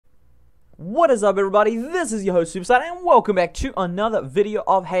What is up, everybody? This is your host SuperSight, and welcome back to another video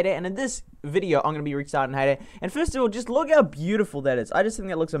of Hayday. And in this video, I'm going to be restarting Hayday. And first of all, just look how beautiful that is. I just think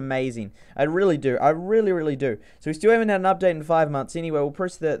that looks amazing. I really do. I really do. So we still haven't had an update in 5 months. Anyway, we'll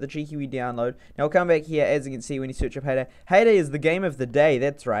press the cheeky download. Now we'll come back here. As you can see when you search up Hayday, Hayday is the game of the day.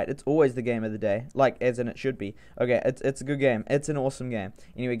 That's right. It's always the game of the day, like as in it should be. Okay, it's a good game. It's an awesome game.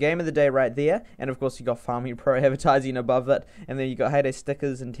 Anyway, game of the day right there. And of course, you got Farming Pro advertising above it, and then you got Hayday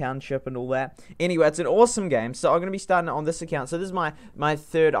stickers and Township and all that. Anyway, it's an awesome game. So I'm going to be starting it on this account. So this is my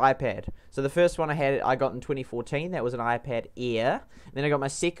third iPad. So the first one I got in 2014. That was an iPad Air. Then I got my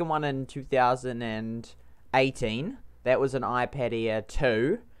second one in 2018. That was an iPad Air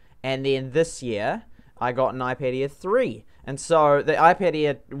 2. And then this year, I got an iPad Air 3. And so the iPad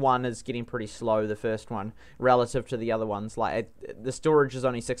Air 1 is getting pretty slow, the first one, relative to the other ones. Like the storage is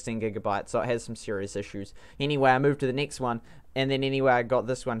only 16 gigabytes, so it has some serious issues. Anyway, I moved to the next one, and then anyway, I got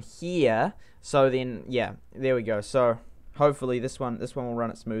this one here. So then, yeah, there we go. So hopefully this one will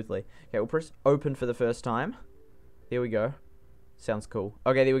run it smoothly. Okay, we'll press open for the first time. There we go. Sounds cool.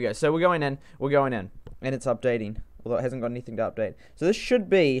 Okay, there we go. So we're going in, and it's updating, although it hasn't got anything to update. So this should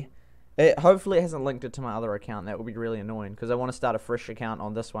be. Hopefully it hasn't linked it to my other account. That would be really annoying, because I want to start a fresh account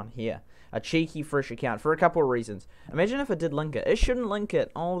on this one here. A cheeky fresh account for a couple of reasons. Imagine if it did link it. It shouldn't link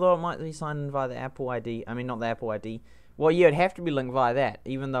it, although it might be signed in via the Apple ID. I mean, not the Apple ID. Well, yeah, it'd have to be linked via that,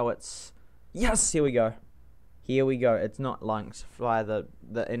 even though it's... Yes, here we go. Here we go. It's not linked via the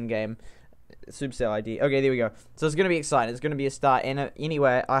in-game SuperSight ID. Okay, there we go. So it's going to be exciting. It's going to be a start. And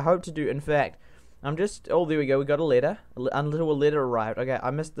anyway, I hope to do, in fact... oh, there we go. We got a letter. A little letter arrived. Okay, I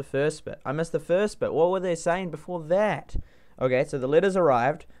missed the first bit. What were they saying before that? Okay, so the letter's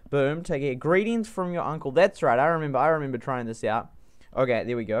arrived. Boom. Take it. Greetings from your uncle. That's right. I remember trying this out. Okay,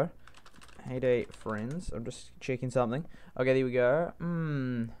 there we go. Hayday friends. I'm just checking something. Okay, there we go.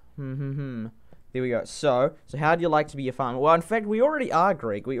 There we go. So how do you like to be a farmer? Well, in fact, we already are,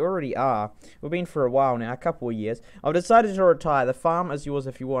 Greg. We already are. We've been for a while now, a couple of years. I've decided to retire. The farm is yours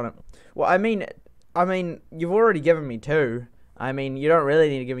if you want it. Well, I mean, you've already given me 2. I mean, you don't really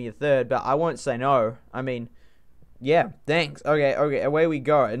need to give me a 3rd, but I won't say no. I mean, yeah, thanks. Okay, away we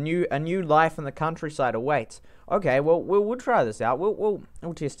go. A new life in the countryside awaits. Okay, well, we'll try this out. We'll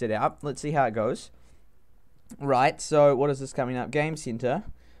test it out. Let's see how it goes. Right. So, what is this coming up? Game Center.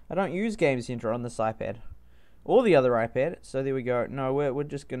 I don't use Game Center on this iPad or the other iPad. So there we go. No, we're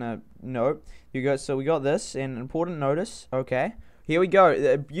just gonna nope. Here we go. So we got this, an important notice. Okay. Here we go.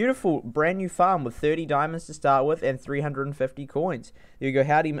 A beautiful brand new farm with 30 diamonds to start with and 350 coins. There you go.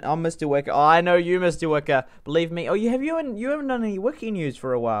 Howdy, I'm Mr. Wicker. Oh, I know you, Mr. Wicker. Believe me. Oh, you haven't done any Wiki news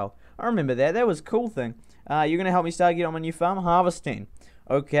for a while. I remember that. That was a cool thing. You're gonna help me start getting on my new farm harvesting.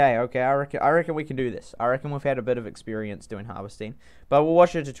 Okay. I reckon we can do this. I reckon we've had a bit of experience doing harvesting, but we'll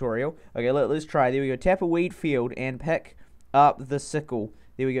watch a tutorial. Okay, let's try. There we go. Tap a wheat field and pick up the sickle.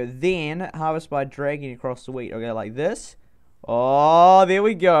 There we go. Then harvest by dragging across the wheat. Okay, like this. Oh, there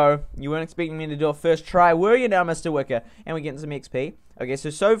we go. You weren't expecting me to do a first try, were you now, Mr. Wicker? And we're getting some XP. Okay,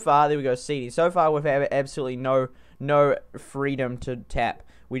 so far, there we go, seeding. So far, we've had absolutely no freedom to tap.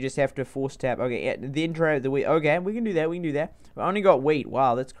 We just have to force tap. Okay, then drag the wheat. Okay, we can do that. We only got wheat.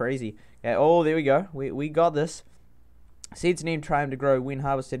 Wow, that's crazy. Okay, oh, there we go. We got this. Seeds need time to grow when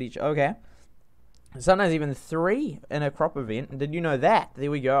harvested each. Okay. Sometimes even 3 in a crop event. Did you know that? There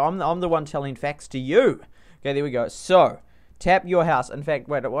we go. I'm the one telling facts to you. Okay, there we go. So, tap your house. In fact,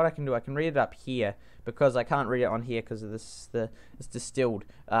 wait, what I can do, I can read it up here, because I can't read it on here because of this. It's distilled,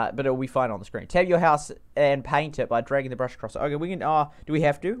 but it'll be fine on the screen. Tap your house and paint it by dragging the brush across it. Okay, we can. Do we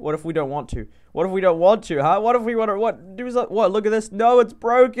have to? What if we don't want to? What if we don't want to? Huh? What if we want to? What? Look at this. No, it's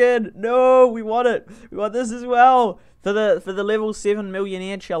broken. No, we want it. We want this as well for the level 7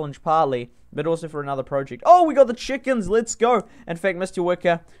 millionaire challenge partly, but also for another project. Oh, we got the chickens. Let's go. In fact, Mr.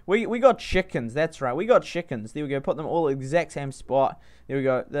 Wicker, we got chickens. That's right. We got chickens. There we go. Put them all in the exact same spot. There we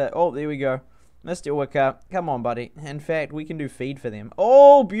go. There we go. Mr. Wicker, come on, buddy. In fact, we can do feed for them.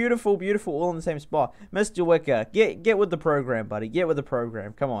 Oh, beautiful, all in the same spot. Mr. Wicker, get with the program, buddy. Get with the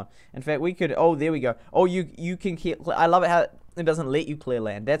program. Come on. In fact, we could. Oh, there we go. Oh, you can. I love it how it doesn't let you clear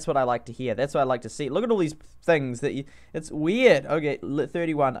land. That's what I like to hear. That's what I like to see. Look at all these things that it's weird. Okay,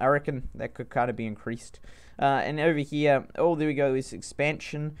 31. I reckon that could kind of be increased. And over here, oh, there we go, this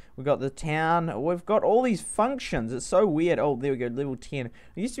expansion. We've got the town. We've got all these functions. It's so weird. Oh, there we go, level 10. It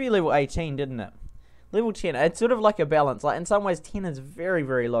used to be level 18, didn't it? Level 10, it's sort of like a balance. Like, in some ways, 10 is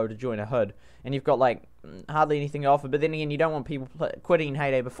very low to join a hood. And you've got, like, hardly anything to offer. But then again, you don't want people quitting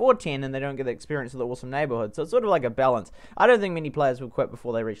Hayday before 10, and they don't get the experience of the awesome neighborhood. So it's sort of like a balance. I don't think many players will quit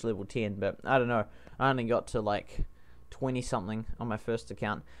before they reach level 10, but I don't know. I only got to, like, 20 something on my first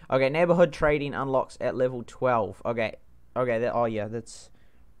account. Okay, neighborhood trading unlocks at level 12. Okay, oh yeah, that's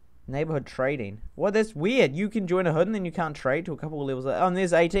neighborhood trading. What? That's weird. You can join a hood and then you can't trade to a couple of levels. Oh, and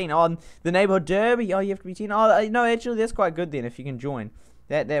there's 18. Oh, and the neighborhood derby. Oh, you have to be 10. Oh, no, actually, that's quite good then if you can join.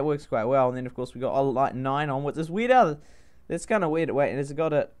 That works quite well. And then of course we got like 9 onwards. It's weird how that's kind of weird. Wait, has it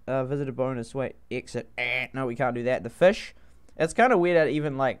got a visitor bonus? Wait, exit. No, we can't do that. The fish. It's kind of weird how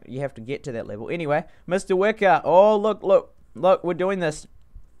even like you have to get to that level. Anyway, Mr. Wicker. Oh, look. We're doing this.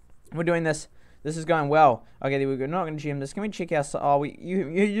 This is going well. Okay, there we go. Not gonna gym this. Can we check our? Oh,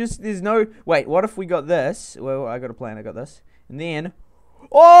 you just there's no. Wait, what if we got this? Well, I got a plan. I got this, and then.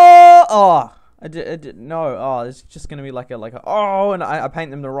 I did no. Oh, it's just gonna be like a oh, and I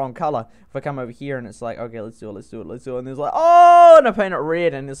paint them the wrong color. If I come over here and it's like, okay, let's do it, and there's like, oh, and I paint it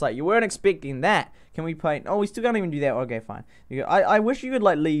red, and it's like you weren't expecting that. Can we paint? Oh, we still can't even do that. Okay, fine. You go. I wish you could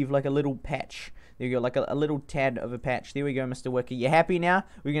like leave like a little patch. There you go, like a little tad of a patch. There we go, Mr. Wicker. You happy now?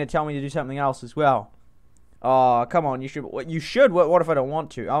 We're gonna tell me to do something else as well. Oh, come on, you should. What if I don't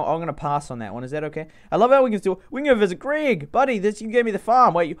want to? I'm gonna pass on that one. Is that okay? I love how we can go visit Greg, buddy. You gave me the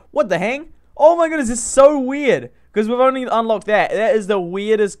farm. Wait, what the hang? Oh my goodness, this is so weird. Because we've only unlocked that. That is the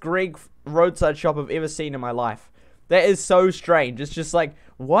weirdest Greg roadside shop I've ever seen in my life. That is so strange. It's just like,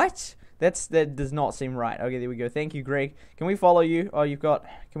 what? That does not seem right. Okay, there we go. Thank you, Greg. Can we follow you? Oh,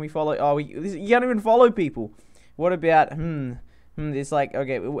 can we follow? Oh, you can't even follow people. What about, there's like,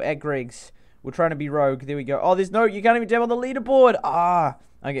 okay, at Greg's. We're trying to be rogue. There we go. Oh, you can't even tap on the leaderboard. Ah.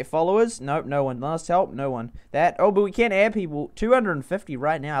 Okay, followers? Nope, no one. Last help? No one. Oh, but we can add people. 250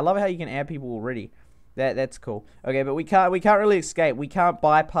 right now. I love how you can add people already. That's cool. Okay, but we can't really escape. We can't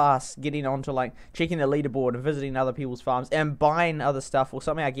bypass getting onto like checking the leaderboard and visiting other people's farms and buying other stuff or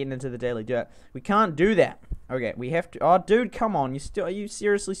somehow getting into the daily dirt. We can't do that. Okay, we have to. Oh, dude, come on. Are you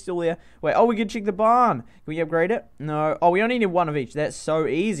seriously still there? Wait. Oh, we can check the barn. Can we upgrade it? No. Oh, we only need one of each. That's so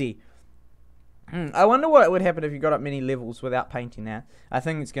easy. I wonder what would happen if you got up many levels without painting that. I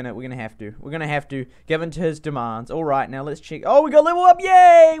think we're gonna have to give in to his demands. Alright, now let's check. Oh, we got level up,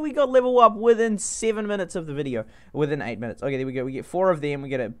 yay! We got level up within 7 minutes of the video. Within 8 minutes. Okay, there we go. We get 4 of them. We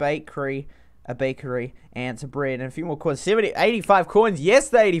get a bakery, and some bread, and a few more coins. 85 coins. Yes,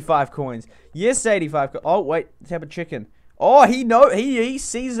 the 85 coins. Yes, 85 coins. Oh, wait, let's have a chicken. Oh, he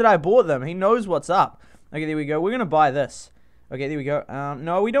sees that I bought them. He knows what's up. Okay, there we go. We're gonna buy this. Okay, there we go.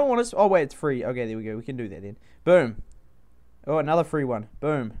 No, we don't want to. Oh, wait, it's free. Okay, there we go. We can do that then. Boom. Oh, another free one.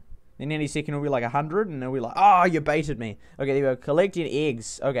 Boom. Then any second will be like 100, and then we'll be like, oh, you baited me. Okay, there we go. Collecting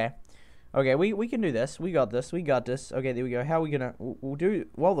eggs. Okay. Okay, we can do this. We got this. Okay, there we go. How are we gonna? We'll do.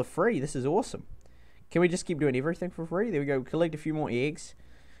 Well, they're free. This is awesome. Can we just keep doing everything for free? There we go. Collect a few more eggs.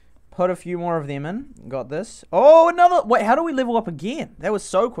 Put a few more of them in. Got this. Oh, another. Wait, how do we level up again? That was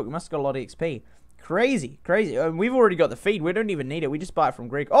so quick. We must have got a lot of XP. Crazy. We've already got the feed. We don't even need it. We just buy it from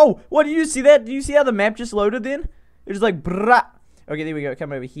Greg. Oh, what, did you see that? Did you see how the map just loaded then? It was like, brah. Okay, there we go.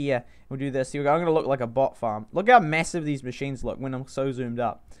 Come over here. We'll do this. Here we go. I'm going to look like a bot farm. Look how massive these machines look when I'm so zoomed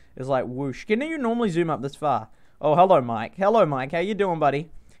up. It's like, whoosh. Can you normally zoom up this far? Oh, hello, Mike. Hello, Mike. How you doing,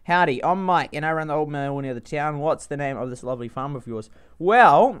 buddy? Howdy. I'm Mike, and I run the old mill near the town. What's the name of this lovely farm of yours?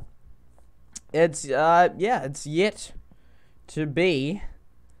 Well, it's yet to be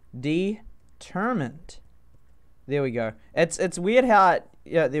determined. There we go. It's weird how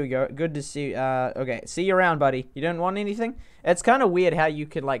yeah, there we go. Good to see. Okay, see you around, buddy. You don't want anything? It's kind of weird how you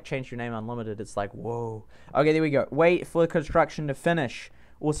can like change your name unlimited. It's like, whoa. Okay, there we go. Wait for construction to finish,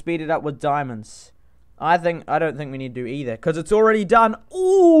 or speed it up with diamonds. I don't think we need to do either, because it's already done.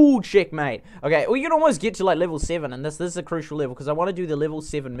 Ooh, checkmate. Okay, we can almost get to like level 7, and this is a crucial level, because I want to do the level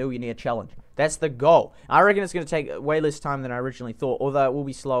 7 millionaire challenge. That's the goal. I reckon it's going to take way less time than I originally thought, although it will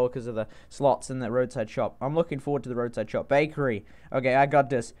be slower because of the slots in the roadside shop. I'm looking forward to the roadside shop. Bakery. Okay, I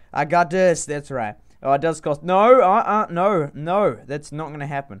got this. That's right. Oh, it does cost. No, no. That's not going to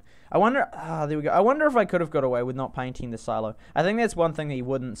happen. I wonder. There we go. I wonder if I could have got away with not painting the silo. I think that's one thing that you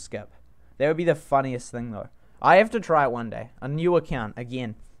wouldn't skip. That would be the funniest thing, though. I have to try it one day. A new account,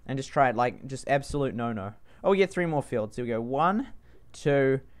 again. And just try it, like, just absolute no-no. Oh, we get 3 more fields. Here we go. 1,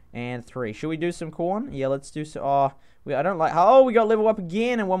 2, and 3. Should we do some corn? Yeah, let's do some. Oh, I don't like. Oh, we got level up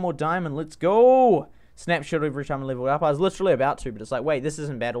again and 1 more diamond. Let's go. Snapshot every time I level up. I was literally about to, but it's like, wait, this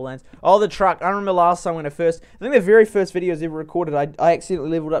isn't Battlelands. Oh, the truck. I remember last time when I think the very first videos ever recorded, I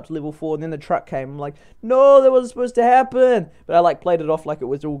accidentally leveled up to level 4, and then the truck came. I'm like, no, that wasn't supposed to happen. But I, like, played it off like it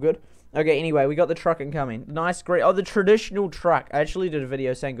was all good. Okay, anyway, we got the truck incoming. Nice, great. Oh, the traditional truck. I actually did a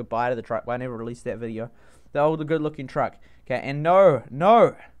video saying goodbye to the truck, but I never released that video. The old, good-looking truck. Okay, and no.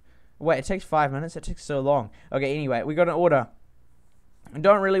 Wait, it takes 5 minutes? It takes so long. Okay, anyway, we got an order. I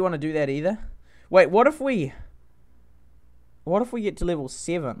don't really want to do that either. Wait, what if we... What if we get to level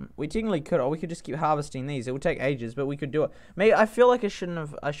 7? We technically could, or we could just keep harvesting these. It would take ages, but we could do it. Maybe I feel like I shouldn't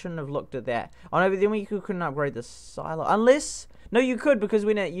have looked at that. Oh no, but then we couldn't upgrade the silo unless. No, you could, because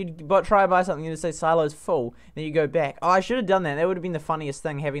when you'd try to buy something and say silo's full, then you go back. Oh, I should have done that. That would have been the funniest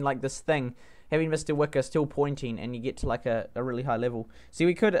thing, having like this thing, having Mr. Wicker still pointing, and you get to like a really high level. See,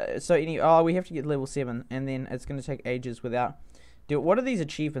 we could. We have to get to level 7, and then it's gonna take ages without. Dude, what are these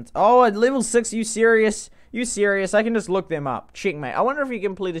achievements? Oh, at level 6. You serious? You serious? I can just look them up. Checkmate. I wonder if you can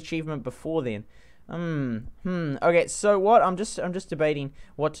complete achievement before then. Okay, so what? I'm just debating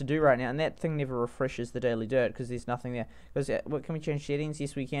what to do right now, and that thing never refreshes the daily dirt because there's nothing there. Because what can we change settings?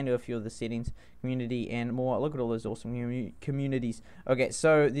 Yes, we can do a few of the settings, community and more. Look at all those awesome communities. Okay,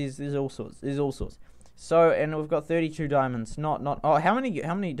 so there's all sorts. There's all sorts. So, and we've got 32 diamonds. Oh, how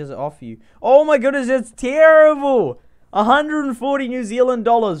many does it offer you? Oh my goodness, it's terrible. 140 New Zealand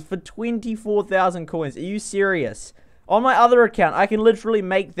dollars for 24,000 coins. Are you serious? On my other account, I can literally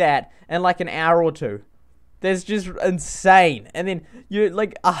make that in like an hour or two. That's just insane. And then you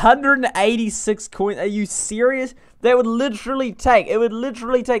like 186 coins. Are you serious? That would literally take. It would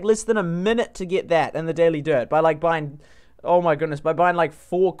literally take less than a minute to get that in the Daily Dirt by like buying. Oh my goodness, by buying like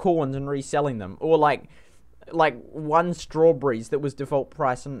 4 corns and reselling them, or like 1 strawberries that was default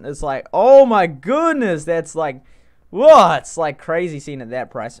price, and it's like, oh my goodness, that's like. Whoa, it's like crazy seeing at that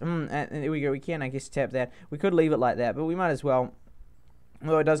price. And there we go. We can, I guess, tap that. We could leave it like that, but we might as well.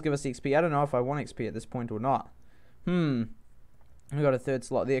 Well, it does give us XP. I don't know if I want XP at this point or not. We got a 3rd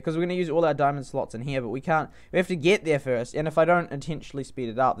slot there because we're going to use all our diamond slots in here, but we can't. We have to get there first, and if I don't intentionally speed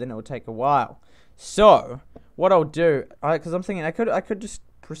it up, then it will take a while. So, what I'll do, because I'm thinking I could just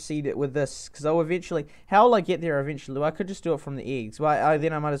proceed it with this, because I'll eventually. How will I get there eventually? Well, I could just do it from the eggs. Well,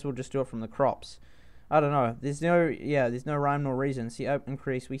 then I might as well just do it from the crops. I don't know. There's no rhyme nor reason. See,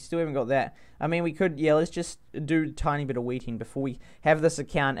 increase. We still haven't got that. I mean, we could, let's just do a tiny bit of wheating before we have this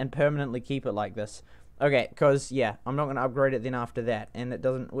account and permanently keep it like this. Okay, because, I'm not going to upgrade it then after that. And it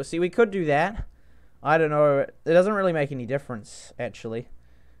doesn't, well, see, we could do that. I don't know. It doesn't really make any difference, actually.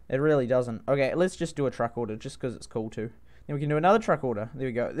 It really doesn't. Okay, let's just do a truck order just because it's cool to. Then we can do another truck order. There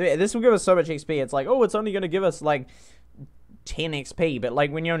we go. This will give us so much XP. It's like, oh, it's only going to give us, like, 10 XP, but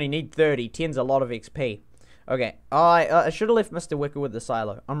like when you only need 30, 10's a lot of XP. Okay, I should have left Mr. Wicker with the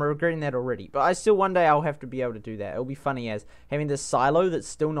silo. I'm regretting that already, but I still one day I'll have to be able to do that. It'll be funny as having this silo that's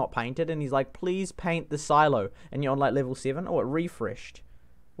still not painted, and he's like, please paint the silo, and you're on like level 7. Oh, it refreshed.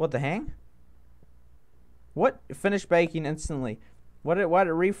 What the hang? What? Finish baking instantly. Why'd it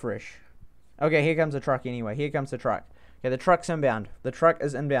refresh? Okay, here comes the truck anyway. Here comes the truck. Okay, the truck's inbound. The truck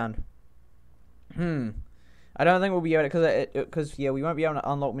is inbound. I don't think we'll be able to, because we won't be able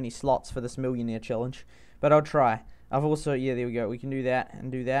to unlock many slots for this millionaire challenge. But I'll try. I've also, there we go. We can do that and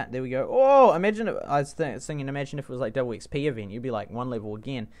do that. There we go. Oh, imagine if, I was thinking, imagine if it was like double XP event. You'd be like 1 level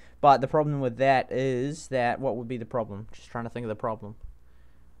again. But the problem with that is that, what would be the problem? Just trying to think of the problem.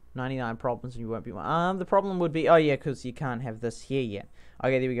 99 problems and you won't be one. The problem would be, because you can't have this here yet.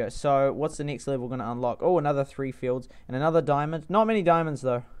 Okay, there we go. So, what's the next level going to unlock? Oh, another 3 fields and another diamond. Not many diamonds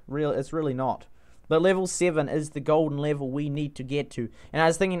though. It's really not. But level 7 is the golden level we need to get to. And I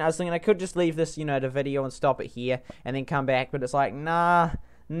was thinking I could just leave this, the video and stop it here and then come back. But it's like, nah.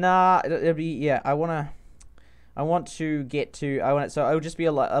 It'll be, I want to get to, so it'll just be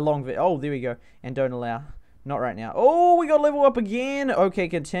a long video. Oh, there we go. And don't allow. Not right now. Oh, we got level up again. Okay,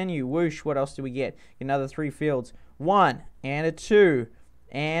 continue. Whoosh. What else do we get? Another 3 fields. 1 and a 2.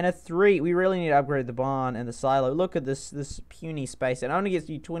 And a 3. We really need to upgrade the barn and the silo. Look at this puny space. It only gets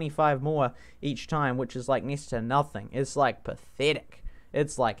you 25 more each time, which is like next to nothing. It's like pathetic.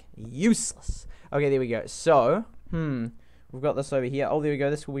 It's like useless. Okay, there we go. So, we've got this over here. Oh, there we go.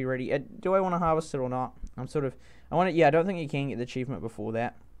 This will be ready. Do I want to harvest it or not? I don't think you can get the achievement before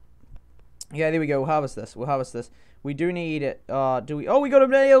that. Yeah, there we go. We'll harvest this. We do need it. Do we? Oh, we got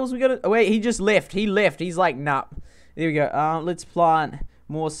him nails. We got it. Oh, wait, he just left. He's like, nah. There we go. Let's plant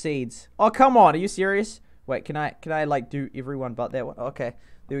more seeds. Oh, come on. Are you serious? Wait, can I like do everyone but that one? Okay.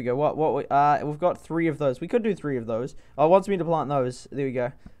 There we go. We've got 3 of those. We could do 3 of those. Oh, it wants me to plant those. There we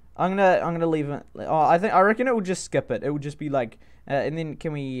go. I'm gonna leave it. Oh, I reckon it will just skip it. It will just be like, and then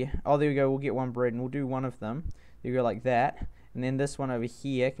can we? Oh, there we go. We'll get 1 bread and we'll do 1 of them. There we go, like that. And then this one over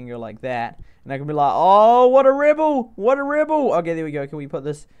here can go like that. And I can be like, oh, what a rebel! What a rebel! Okay, there we go. Can we put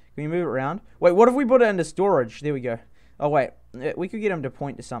this? Can we move it around? Wait, what if we put it into storage? There we go. Oh, wait. We could get him to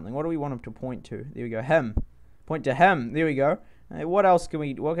point to something. What do we want him to point to? There we go. Him. Point to him. There we go. What else can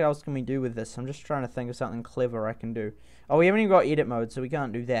we do with this? I'm just trying to think of something clever I can do. Oh, we haven't even got edit mode, so we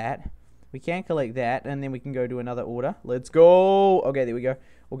can't do that. We can collect that, and then we can go do another order. Let's go. Okay, there we go.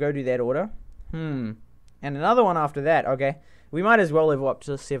 We'll go do that order. And another one after that, okay. We might as well level up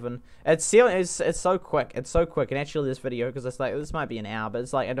to 7. It's so quick. It's so quick. And actually this video, because it's like, this might be an hour, but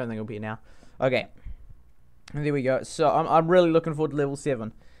it's like, I don't think it'll be an hour. Okay. And there we go. So I'm really looking forward to level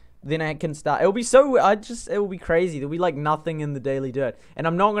 7. Then I can start. It'll be so, it will be crazy. There'll be like nothing in the daily dirt. And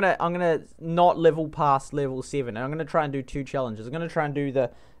I'm gonna not level past level 7. And I'm gonna try and do 2 challenges. I'm gonna try and do the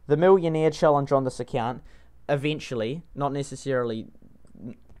millionaire challenge on this account eventually, not necessarily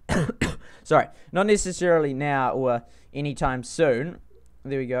sorry, not necessarily now or anytime soon.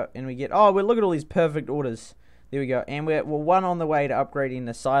 There we go. And we get, oh, well, look at all these perfect orders. There we go. And we're one on the way to upgrading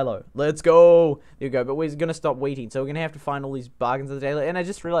the silo. Let's go. There we go. But we're going to stop wheating. So we're going to have to find all these bargains of the daily. And I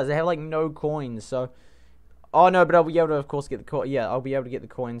just realized I have, like, no coins. So, oh, no, but I'll be able to, of course, get the coin. Yeah, I'll be able to get the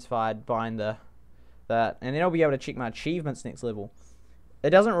coins by buying that. And then I'll be able to check my achievements next level. It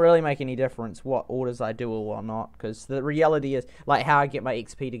doesn't really make any difference what orders I do or what not. Because the reality is, like, how I get my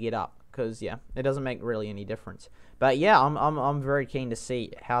XP to get up. Because, yeah, it doesn't make really any difference. But, yeah, I'm very keen to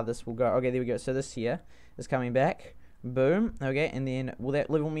see how this will go. Okay, there we go. So this here is coming back. Boom. Okay, and then will that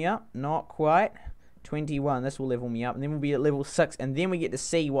level me up? Not quite. 21. This will level me up. And then we'll be at level 6. And then we get to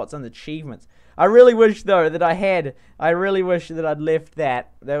see what's in the achievements. I really wish, though, that I really wish that I'd left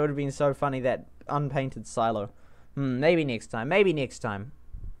that. That would have been so funny, that unpainted silo. Maybe next time. Maybe next time.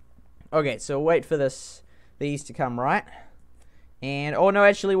 Okay, so we'll wait for these to come, right? And, oh no,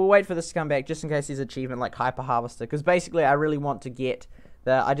 actually, we'll wait for this to come back just in case there's achievement like Hyper Harvester. Because basically, I really want to get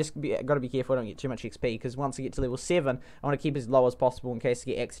I just got to be careful I don't get too much XP. Because once I get to level 7, I want to keep as low as possible in case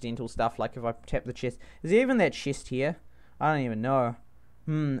I get accidental stuff. Like if I tap the chest. Is there even that chest here? I don't even know.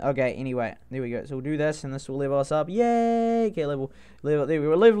 Okay, anyway, there we go. So we'll do this, and this will level us up. Yay! Okay, level, there we go.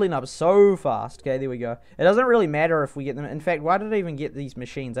 We're leveling up so fast. Okay, there we go. It doesn't really matter if we get them. In fact, why did I even get these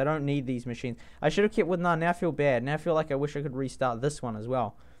machines? I don't need these machines. I should have kept with none. Now I feel bad. Now I feel like I wish I could restart this one as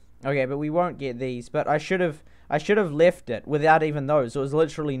well. Okay, but we won't get these. But I should have left it without even those. So it was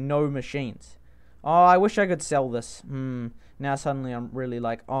literally no machines. Oh, I wish I could sell this. Now suddenly I'm really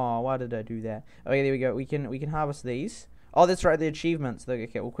like, oh, why did I do that? Okay, there we go. We can harvest these. Oh, that's right, the achievements.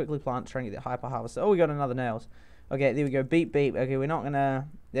 Okay, we'll quickly plant, try and get the hyper harvest. Oh, we got another nails. Okay, there we go. Beep, beep. Okay, we're not gonna.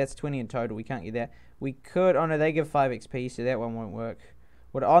 That's 20 in total. We can't get that. We could. Oh no, they give 5 XP, so that one won't work.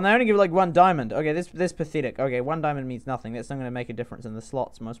 What? Oh, and they only give like 1 diamond. Okay, that's pathetic. Okay, 1 diamond means nothing. That's not gonna make a difference in the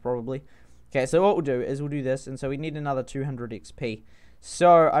slots, most probably. Okay, so what we'll do is we'll do this, and so we need another 200 XP.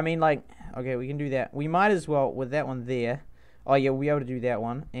 So I mean, like, okay, we can do that. We might as well with that one there. Oh yeah, we'll be able to do that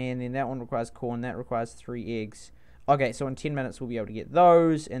one, and then that one requires corn. That requires 3 eggs. Okay, so in 10 minutes we'll be able to get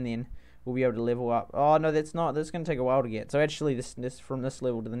those, and then we'll be able to level up. Oh, no, that's not. That's going to take a while to get. So actually, this from this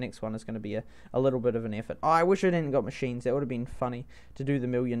level to the next one is going to be a little bit of an effort. Oh, I wish I didn't got machines. That would have been funny to do the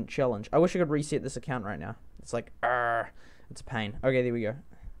million challenge. I wish I could reset this account right now. It's like, it's a pain. Okay, there we go.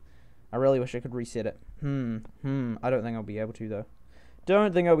 I really wish I could reset it. I don't think I'll be able to, though.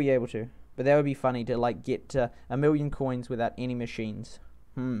 Don't think I'll be able to. But that would be funny to, like, get a million coins without any machines.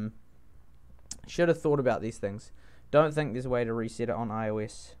 Should have thought about these things. Don't think there's a way to reset it on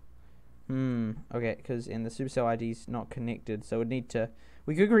iOS. Okay, because the SuperSight ID's not connected, so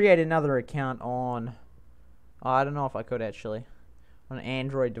we could create another account on, I don't know if I could actually, on an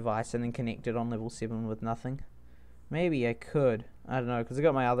Android device and then connect it on level 7 with nothing. Maybe I could. I don't know, because I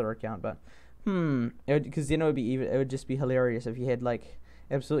got my other account, but, because then it would just be hilarious if you had, like,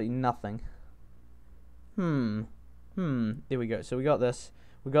 absolutely nothing. There we go. So we got this.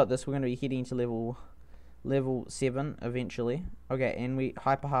 We're going to be heading to level 7 eventually. Okay, and we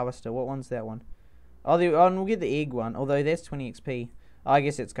hyper harvester. What one's that one? Oh, and we'll get the egg one. Although that's 20 XP. I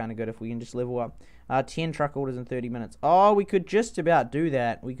guess it's kind of good if we can just level up. 10 truck orders in 30 minutes. Oh, we could just about do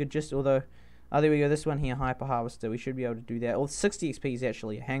that. We could just, although, oh, there we go. This one here, hyper harvester. We should be able to do that. Well, 60 XP is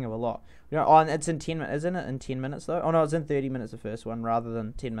actually a hang of a lot. Oh, and it's in 10 minutes, isn't it? In 10 minutes though. Oh no, it's in 30 minutes the first one, rather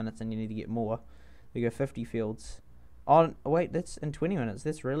than 10 minutes, and you need to get more. We go 50 fields. Oh wait, that's in 20 minutes.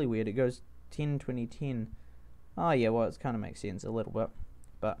 That's really weird. It goes 10, 20, 10. Oh yeah, well, it kind of makes sense a little bit,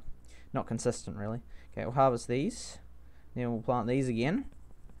 but not consistent really. Okay, we'll harvest these, then we'll plant these again.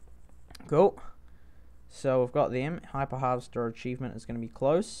 Cool. So we've got them. Hyper harvester achievement is going to be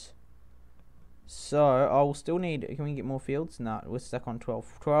close. So I'll still need. Can we get more fields? No, we're stuck on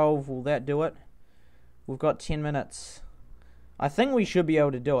 12. 12. Will that do it? We've got 10 minutes. I think we should be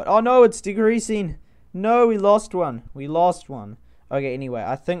able to do it. Oh no, it's decreasing. No, we lost one. We lost one. Okay, anyway,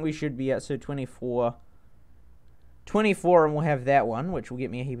 I think we should be at, so 24. 24, and we'll have that one, which will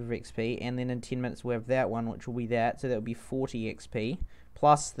get me a heap of XP. And then in 10 minutes, we'll have that one, which will be that. So that will be 40 XP.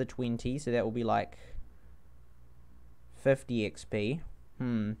 Plus the 20, so that will be like 50 XP.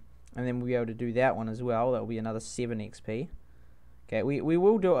 And then we'll be able to do that one as well. That will be another 7 XP. Okay, we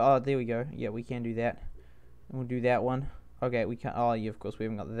will do it. Oh, there we go. Yeah, we can do that. And we'll do that one. Okay, we can't. Oh, yeah, of course we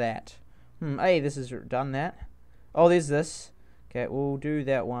haven't got that. Hey, this is done that. Oh, there's this. Okay, we'll do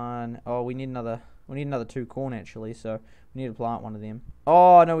that one. Oh, we need another. We need another 2 corn actually, so we need to plant one of them.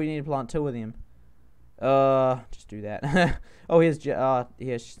 Oh no, we need to plant 2 of them. Just do that. Oh, here's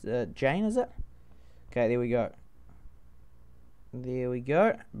Jane, is it? Okay, there we go. There we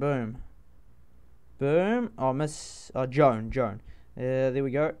go. Boom. Boom. Oh, Joan. There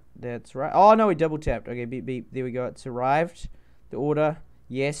we go. That's right. Oh no, we double tapped. Okay, beep beep. There we go. It's arrived. The order.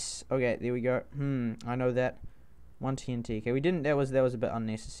 Yes. Okay, there we go. I know that. 1 TNT. Okay, we didn't. That was a bit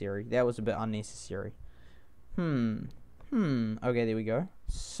unnecessary. Okay, there we go.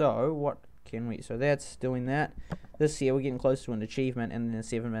 So what can we? So that's doing that. This here, we're getting close to an achievement, and in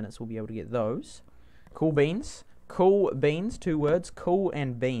 7 minutes we'll be able to get those. Cool beans. Cool beans. 2 words. Cool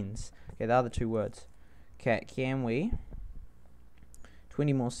and beans. Okay, they are the 2 words. Okay, can we?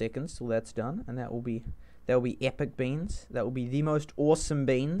 20 more seconds till that's done, and that will be epic beans. That will be the most awesome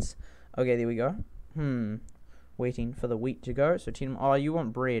beans. Okay, there we go. Waiting for the wheat to go. So 10. Oh, you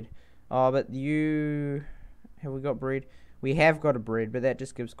want bread? Oh, but you have we got bread? We have got a bread, but that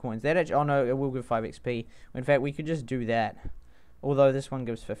just gives coins. That actually, oh no, it will give 5 XP. In fact, we could just do that. Although this one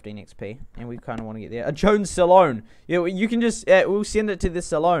gives 15 XP, and we kind of want to get there. A Jones Salon. Yeah, you can just we'll send it to the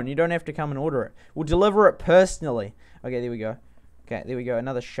salon. You don't have to come and order it. We'll deliver it personally. Okay, there we go. Okay, there we go.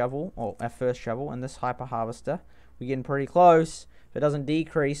 Another shovel, or our first shovel, and this hyper harvester. We're getting pretty close. If it doesn't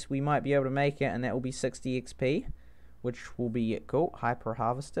decrease, we might be able to make it, and that will be 60 XP, which will be cool. Hyper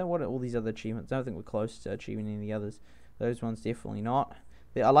harvester. What are all these other achievements? I don't think we're close to achieving any of the others. Those ones definitely not.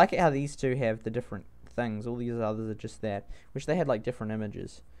 I like it how these 2 have the different things. All these others are just that. Wish they had like different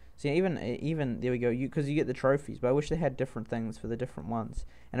images. See, even there we go. Because you get the trophies, but I wish they had different things for the different ones.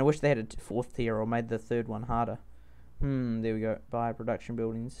 And I wish they had a 4th tier or made the 3rd one harder. There we go. Buy production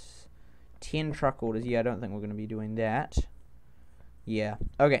buildings. 10 truck orders. Yeah, I don't think we're going to be doing that. Yeah.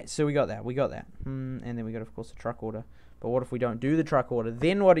 Okay, so we got that. And then we got, of course, a truck order. But what if we don't do the truck order?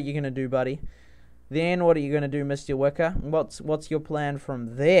 Then what are you going to do, buddy? Then what are you going to do, Mr. Wicker? What's your plan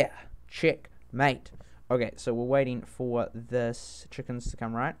from there? Checkmate. Okay, so we're waiting for this chickens to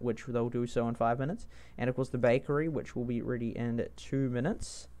come right, which they'll do so in 5 minutes. And, of course, the bakery, which will be ready in 2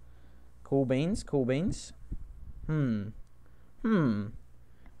 minutes. Cool beans.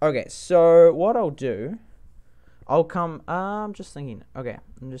 Okay, so what I'll do, I'll come, I'm just thinking. Okay,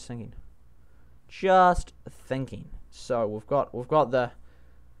 I'm just thinking. So we've got the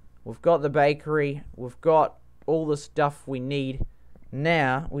bakery, we've got all the stuff we need.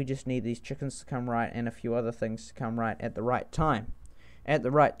 Now we just need these chickens to come right and a few other things to come right at the right time.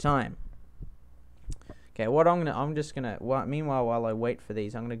 Okay, meanwhile while I wait for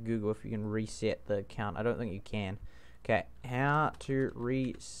these, I'm gonna Google if you can reset the count. I don't think you can. Okay, how to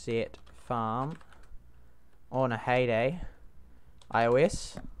reset farm on a Hayday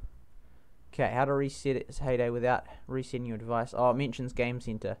iOS. Okay, how to reset it Hayday without resetting your device. Oh, it mentions Game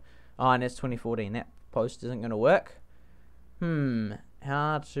Center. Oh, and it's 2014. That post isn't going to work.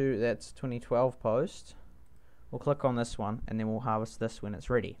 That's 2012 post. We'll click on this one, and then we'll harvest this when it's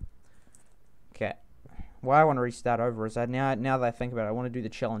ready. Okay. Why I want to restart over is now that I think about it, I want to do the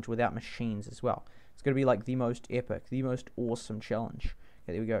challenge without machines as well. It's going to be like the most epic, the most awesome challenge.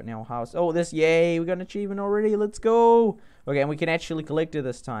 Okay, there we go. Now we'll harvest. Oh, yay, we got an achievement already. Let's go. Okay, and we can actually collect it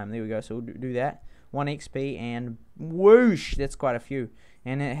this time. There we go. So we'll do that. 1 XP and whoosh. That's quite a few.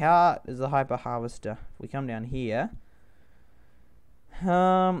 And how is the hyper harvester? If we come down here.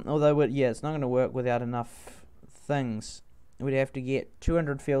 Although, it's not going to work without enough things. We'd have to get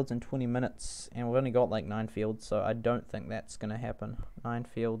 200 fields in 20 minutes. And we've only got like 9 fields. So I don't think that's going to happen. 9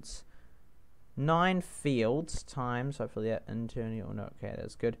 fields. 9 fields times, hopefully that internal, oh no, okay,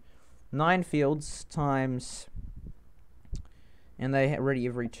 that's good. 9 fields times, and they ready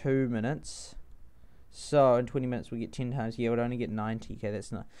every 2 minutes. So in 20 minutes we get 10 times. Yeah, we'd only get 90. Okay,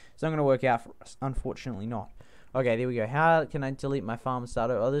 it's not going to work out for us. Unfortunately not. Okay, there we go. How can I delete my farm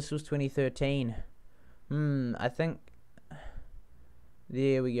starter? Oh, this was 2013. I think.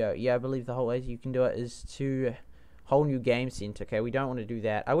 There we go. Yeah, I believe the whole way you can do it is to whole new game center. Okay, we don't want to do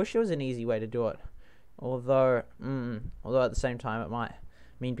that. I wish there was an easy way to do it. Although at the same time it might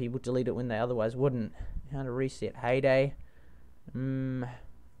mean people delete it when they otherwise wouldn't. How to reset Hayday?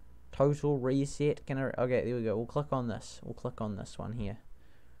 Total reset. Okay, there we go. We'll click on this. We'll click on this one here.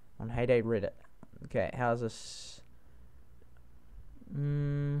 On Hayday Reddit. Okay, how's this?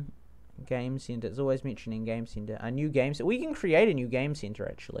 Game center. It's always mentioning game center. A new game center. We can create a new game center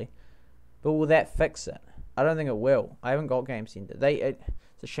actually. But will that fix it? I don't think it will. I haven't got Game Center.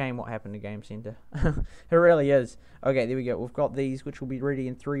 It's a shame what happened to Game Center. It really is. Okay, there we go. We've got these, which will be ready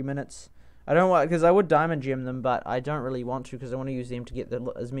in 3 minutes. I don't want, because I would diamond gem them, but I don't really want to because I want to use them to get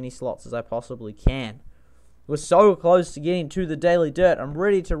as many slots as I possibly can. We're so close to getting to the daily dirt. I'm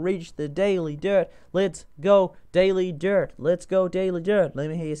ready to reach the daily dirt. Let's go daily dirt. Let's go daily dirt. Let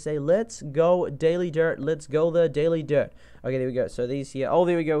me hear you say, let's go daily dirt. Let's go the daily dirt. Okay, there we go. So these here. Oh,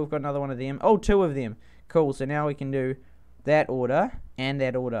 there we go. We've got another one of them. Oh, 2 of them. Cool. So now we can do that order and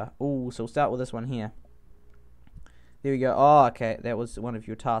that order. Oh, so we'll start with this one here. There we go. Oh, okay. That was one of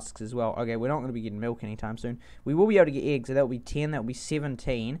your tasks as well. Okay, we're not going to be getting milk anytime soon. We will be able to get eggs. So that will be 10. That will be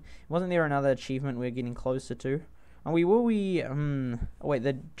 17. Wasn't there another achievement we're getting closer to? And we will be... oh, wait,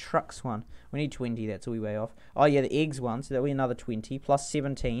 the trucks one. We need 20. That's all we way off. Oh, yeah, the eggs one. So that will be another 20. Plus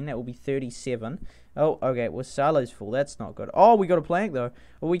 17. That will be 37. Oh, okay. Well, silo's full. That's not good. Oh, we got a plank, though.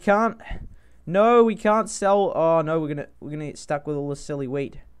 Well, we can't... No, we can't sell... Oh, no, we're gonna get stuck with all this silly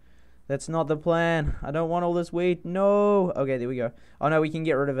wheat. That's not the plan. I don't want all this wheat. No. Okay, there we go. Oh, no, we can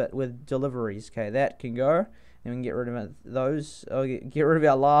get rid of it with deliveries. Okay, that can go. Then we can get rid of those. Oh, get rid of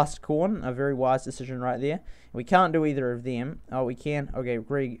our last corn. A very wise decision right there. We can't do either of them. Oh, we can. Okay,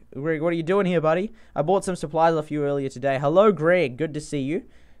 Greg, what are you doing here, buddy? I bought some supplies off you earlier today. Hello, Greg. Good to see you.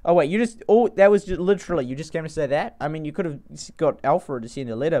 Oh, wait, you just... Oh, that was just literally... You just came to say that? I mean, you could have got Alpha to send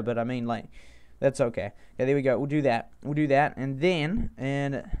a letter, but I mean, like... That's okay. Okay, there we go. We'll do that. We'll do that. And then...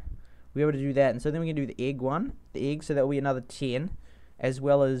 we're able to do that, and so then we can do the egg one, the egg, so that will be another 10, as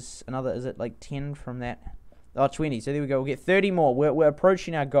well as another, is it like 10 from that? Oh, 20, so there we go, we'll get 30 more, we're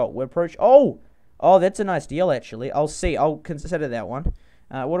approaching our goal, oh, that's a nice deal, actually, I'll consider that one.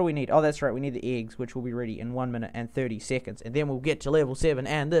 What do we need? Oh, that's right, we need the eggs, which will be ready in 1 minute and 30 seconds, and then we'll get to level 7,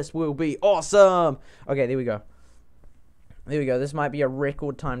 and this will be awesome! Okay, there we go, this might be a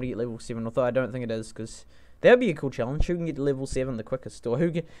record time to get level 7, although I don't think it is, because... That would be a cool challenge. Who can get to level 7 the quickest? Or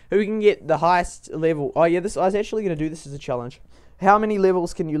who can get the highest level? Oh, yeah, I was actually going to do this as a challenge. How many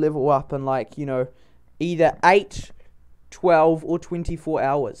levels can you level up in, like, you know, either 8, 12, or 24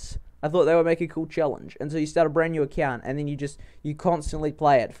 hours? I thought that would make a cool challenge. And so you start a brand new account, and then you constantly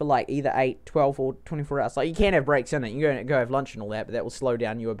play it for, like, either 8, 12, or 24 hours. Like, you can have breaks in it. You can go have lunch and all that, but that will slow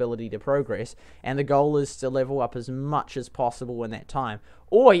down your ability to progress. And the goal is to level up as much as possible in that time.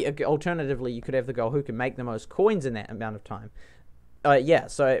 Or, alternatively, you could have the goal who can make the most coins in that amount of time. Yeah,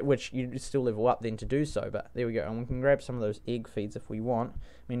 so, which you still level up then to do so. But, there we go. And we can grab some of those egg feeds if we want. I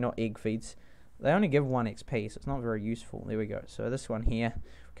mean, not egg feeds. They only give 1 XP, so it's not very useful. There we go. So, this one here...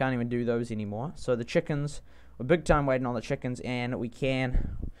 Can't even do those anymore. So the chickens, we're big time waiting on the chickens, and we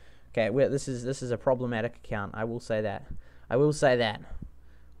can. Okay, this is a problematic account. I will say that.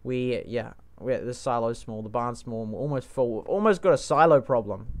 This silo's small, the barn's small, and we're almost full. We've almost got a silo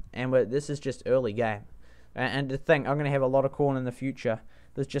problem, and this is just early game. And to think, I'm gonna have a lot of corn in the future.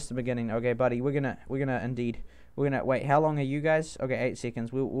 This is just the beginning. Okay, buddy, we're gonna wait. How long are you guys? Okay, 8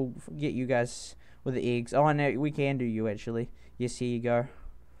 seconds. We'll get you guys with the eggs. Oh, I know we can do you actually. Yes, here you go.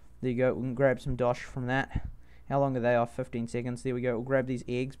 There you go, we can grab some dosh from that. How long are they off? 15 seconds. There we go, we'll grab these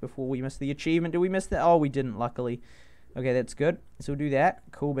eggs before we miss the achievement. Did we miss that? Oh, we didn't, luckily. Okay, that's good. So we'll do that.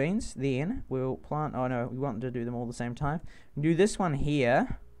 Cool beans. Then we'll plant... Oh, no, we want to do them all at the same time. We'll do this one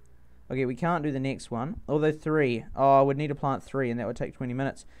here. Okay, we can't do the next one. Although 3. Oh, we'd need to plant 3, and that would take 20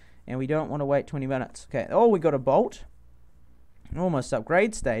 minutes. And we don't want to wait 20 minutes. Okay, oh, we got a bolt. Almost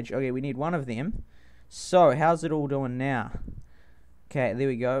upgrade stage. Okay, we need 1 of them. So, how's it all doing now? Okay, there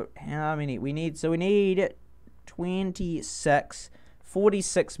we go. How many? We need 26,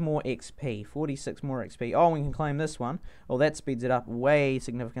 46 more XP. 46 more XP. Oh, we can claim this one. Oh, that speeds it up way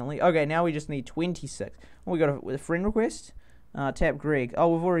significantly. Okay, now we just need 26. Oh, we got a friend request. Tap Greg.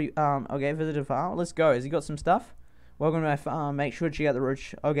 Oh, we've already, okay, visited farm. Let's go. Has he got some stuff? Welcome to my farm. Make sure to check out the road.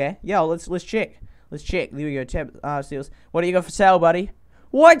 Okay, yeah, let's check. Let's check. There we go. Tap, sales. What do you got for sale, buddy?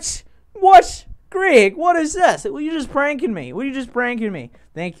 What? Greg, what is this? Well, you're just pranking me.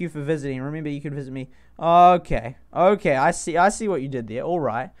 Thank you for visiting. Remember, you can visit me. Okay, I see what you did there. All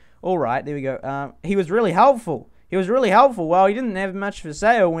right, there we go. He was really helpful. Well, he didn't have much for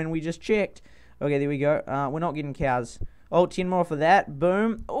sale when we just checked. Okay, there we go. We're not getting cows. Oh, 10 more for that.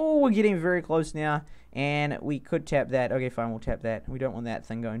 Boom. Oh, we're getting very close now. And we could tap that. Okay, fine, we'll tap that. We don't want that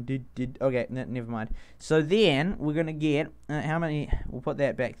thing going. Okay, never mind. So then, we're going to get, how many, we'll put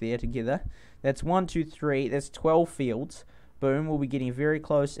that back there together. That's 1, 2, 3, that's 12 fields. Boom, we'll be getting very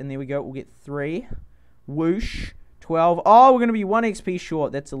close. And there we go, we'll get 3. Whoosh, 12. Oh, we're going to be 1 XP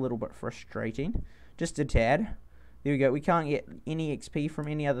short. That's a little bit frustrating. Just a tad. There we go, we can't get any XP from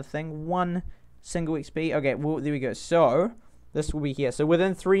any other thing. 1 single XP. Okay, well, there we go. So... this will be here. So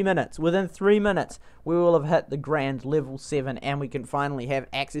within 3 minutes, we will have hit the grand level 7, and we can finally have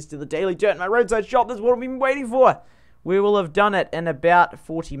access to the daily dirt in my roadside shop. This is what we've been waiting for. We will have done it in about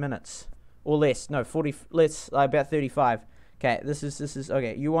 40 minutes. Or less. No, 40, less, about 35. Okay, this is,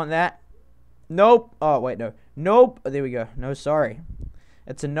 okay, you want that? Nope. Oh, wait, no. Nope. Oh, there we go. No, sorry.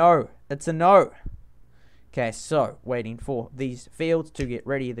 It's a no. It's a no. Okay, so, waiting for these fields to get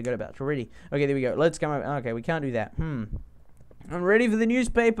ready. They got about to ready. Okay, there we go. Let's come over. Okay, we can't do that. I'm ready for the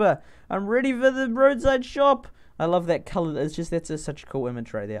newspaper. I'm ready for the roadside shop. I love that color. It's just, that's such a cool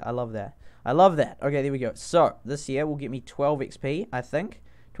image right there. I love that. I love that. Okay, there we go. So, this here will get me 12 XP, I think.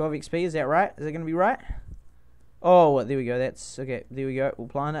 12 XP, is that right? Is that going to be right? Oh, well, there we go. That's, okay, there we go. We'll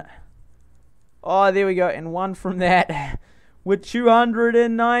plant it. Oh, there we go. And one from that with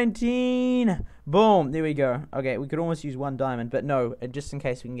 219. Boom. There we go. Okay, we could almost use 1 diamond, but no, just in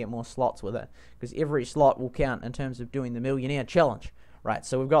case we can get more slots with it. Because every slot will count in terms of doing the millionaire challenge. Right,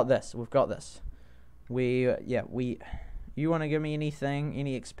 so we've got this. We've got this. You want to give me anything,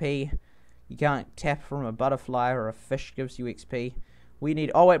 any XP? You can't tap from a butterfly or a fish gives you XP. We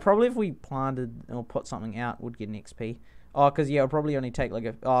need, oh wait, probably if we planted or put something out, would get an XP. Oh, because, yeah, it'll probably only take like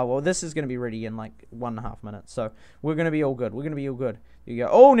a... Oh, well, this is going to be ready in like 1.5 minutes. So, we're going to be all good. We're going to be all good. Here you go.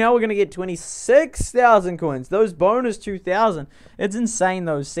 Oh, now we're going to get 26,000 coins. Those bonus 2,000. It's insane,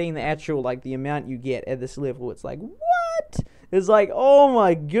 though, seeing the actual, like, the amount you get at this level. It's like, what? It's like, oh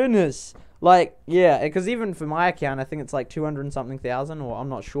my goodness. Like, yeah, because even for my account, I think it's like 200 and something thousand, or I'm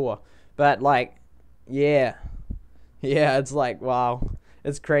not sure. But, like, yeah. Yeah, it's like, wow.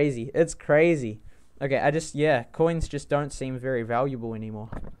 It's crazy. It's crazy. Okay, yeah, coins just don't seem very valuable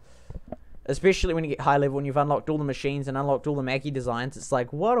anymore. Especially when you get high level and you've unlocked all the machines and unlocked all the Maggie designs. It's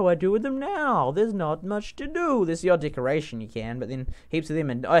like, what do I do with them now? There's not much to do. There's the odd decoration you can, but then heaps of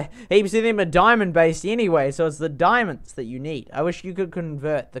them are diamond based anyway, so it's the diamonds that you need. I wish you could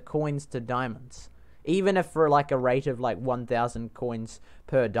convert the coins to diamonds. Even if for like a rate of like 1,000 coins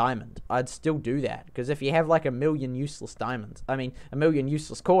per diamond, I'd still do that. Because if you have like 1,000,000 useless diamonds, I mean 1,000,000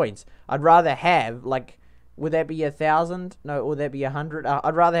 useless coins, I'd rather have like, would that be 1,000? No, would that be 100?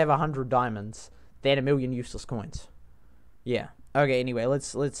 I'd rather have 100 diamonds than 1,000,000 useless coins. Yeah. Okay. Anyway,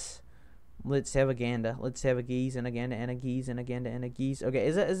 let's have a gander. Let's have a geese and a gander and a geese and a gander and a geese. Okay.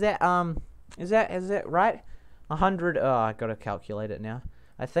 Is that right? 100. Oh, I gotta calculate it now.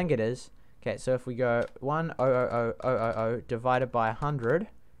 I think it is. Okay, so if we go 1,000,000 divided by 100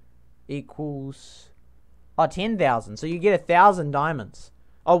 equals 10,000. So you get 1,000 diamonds.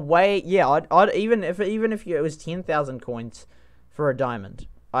 Oh wait, yeah, I'd even if it was 10,000 coins for a diamond,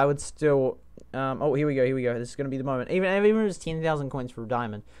 I would still. Oh, here we go. This is gonna be the moment. Even if it was 10,000 coins for a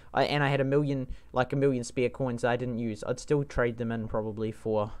diamond, and I had 1,000,000 spare coins that I didn't use, I'd still trade them in probably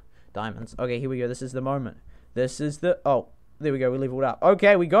for diamonds. Okay, here we go. This is the moment. This is the There we go, we leveled up.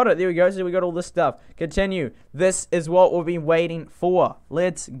 Okay, we got it. There we go. So we got all this stuff. Continue. This is what we've been waiting for.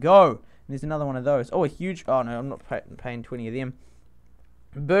 Let's go. And there's another one of those. Oh, a huge... Oh, no, I'm not paying 20 of them.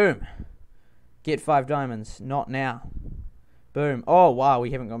 Boom. Get 5 diamonds. Not now. Boom. Oh, wow, we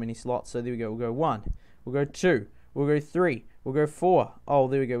haven't got many slots. So there we go. We'll go 1. We'll go 2. We'll go 3. We'll go 4. Oh,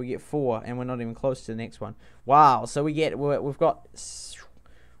 there we go. We get 4. And we're not even close to the next one. Wow. So we've got...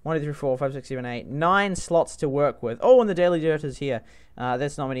 1, 2, 3, 4, 5, 6, 7, 8, 9 slots to work with. Oh, and the Daily Dirt is here.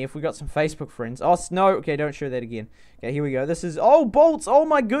 That's not many. If we got some Facebook friends. Oh, no. Okay, don't show that again. Okay, here we go. This is... Oh, bolts. Oh,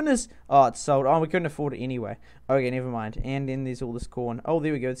 my goodness. Oh, it's sold. Oh, we couldn't afford it anyway. Okay, never mind. And then there's all this corn. Oh,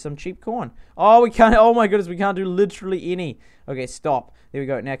 there we go. Some cheap corn. Oh, we can't... Oh, my goodness. We can't do literally any. Okay, stop. There we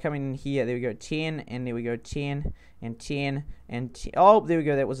go. Now, coming in here. There we go. 10. And there we go. 10. And 10. And 10. Oh, there we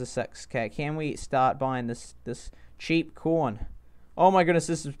go. That was a 6. Okay, can we start buying this cheap corn? Oh my goodness,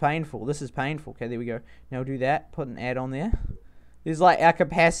 this is painful. This is painful. Okay, there we go. Now do that. Put an ad on there. There's like, our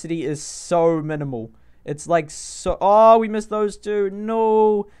capacity is so minimal. It's like so... Oh, we missed those two.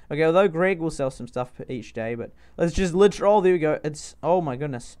 No. Okay, although Greg will sell some stuff each day, but let's just literally... Oh, there we go. It's... Oh my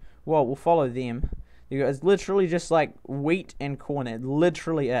goodness. Well, we'll follow them. There we go. It's literally just like wheat and corn. It's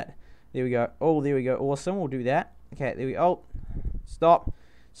literally it. There we go. Oh, there we go. Awesome. We'll do that. Okay, there we go. Oh, stop.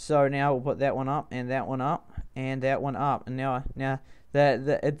 So now we'll put that one up and that one up. And that one up, and now it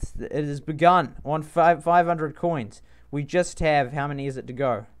has begun on 500 coins. We just have, how many is it to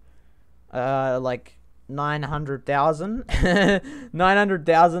go? Like 900,000,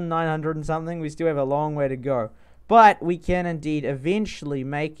 900,000, 900 and something. We still have a long way to go, but we can indeed eventually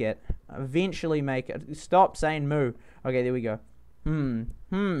make it. Stop saying moo. Okay, there we go. And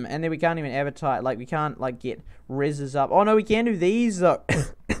then we can't even advertise. Like we can't like get reses up. Oh no, we can do these though.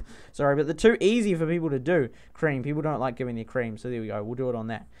 Sorry, but they're too easy for people to do. Cream. People don't like giving their cream. So there we go. We'll do it on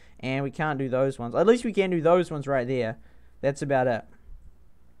that. And we can't do those ones. At least we can do those ones right there. That's about it.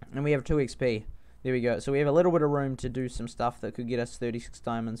 And we have 2 XP. There we go. So we have a little bit of room to do some stuff that could get us 36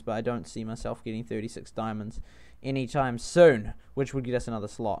 diamonds. But I don't see myself getting 36 diamonds anytime soon. Which would get us another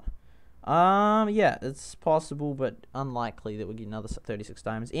slot. Yeah, it's possible, but unlikely that we get another 36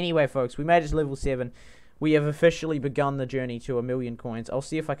 diamonds. Anyway, folks, we made it to level 7. We have officially begun the journey to 1,000,000 coins. I'll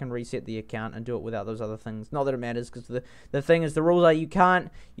see if I can reset the account and do it without those other things. Not that it matters, because the thing is, the rules are you can't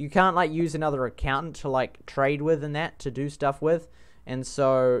like use another account to like trade with and that to do stuff with, and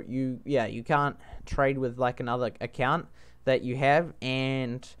so you can't trade with like another account that you have,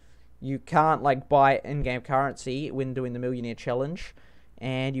 and you can't like buy in-game currency when doing the millionaire challenge,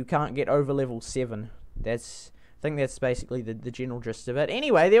 and you can't get over level 7. I think that's basically the general gist of it.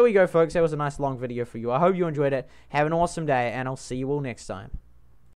 Anyway, there we go, folks. That was a nice long video for you. I hope you enjoyed it. Have an awesome day, and I'll see you all next time.